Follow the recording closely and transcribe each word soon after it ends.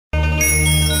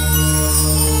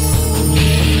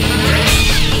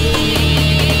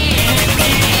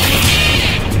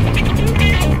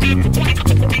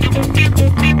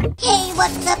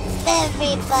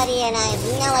everybody, and I have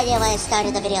no idea why I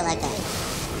started the video like that.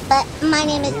 But my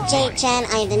name is Jade Chan.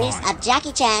 I am the niece of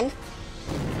Jackie Chan.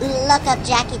 Look up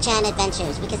Jackie Chan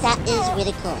Adventures because that is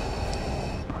really cool.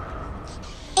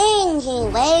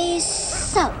 Anyways,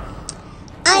 so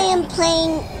I am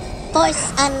playing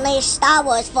Force Unleashed, Star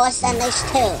Wars Force Unleashed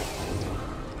 2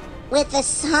 with the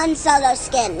Han Solo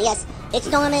skin. Yes, it's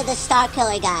normally the Star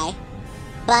Killer guy,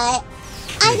 but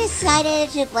I decided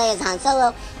to play as Han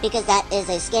Solo because that is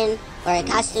a skin or a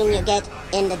costume you get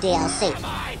in the DLC.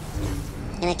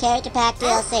 In a character pack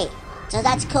DLC. So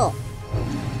that's cool.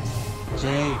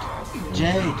 Jade.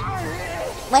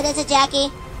 What is it, Jackie?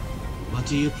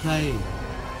 What are you playing?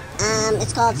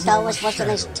 It's called Star Wars Force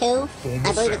Unleashed 2.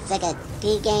 I believe it's like a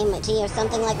T game, a T or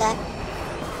something like that.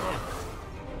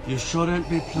 You shouldn't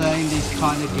be playing these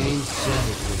kind of games,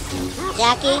 Jade.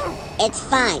 Jackie, it's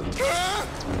fine.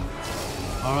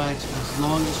 Alright, as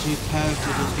long as your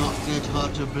character does not get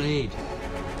hurt or bleed.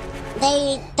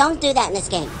 They don't do that in this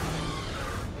game.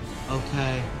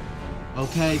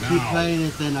 Okay, keep playing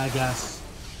it then, I guess.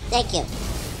 Thank you.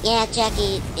 Yeah,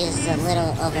 Jackie is a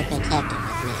little overprotective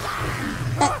with me.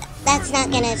 But that's not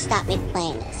gonna stop me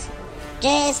playing this.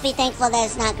 Just be thankful that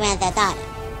it's not Grand Theft Auto.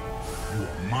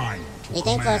 Be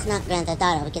thankful it's not Grand Theft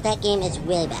Auto, because that game is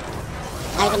really bad.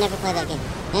 I would never play that game.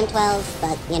 M12,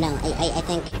 but, you know, I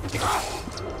think,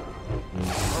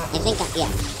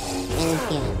 yeah. And,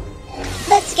 yeah.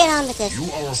 Let's get on with this.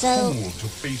 So,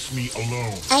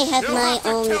 I have my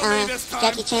own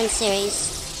Jackie Chan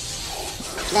series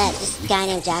that this guy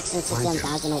named Jackson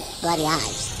 61000 with bloody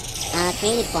eyes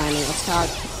created for me. It's called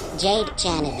Jade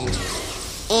Chan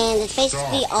Adventures. And it's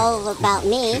basically all about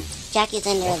me. Jackie's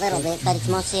in there a little bit, but it's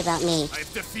mostly about me. And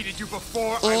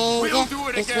yeah,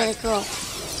 it's really cool.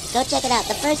 Go check it out.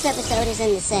 The first episode is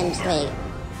in The Sims 3.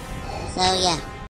 So yeah.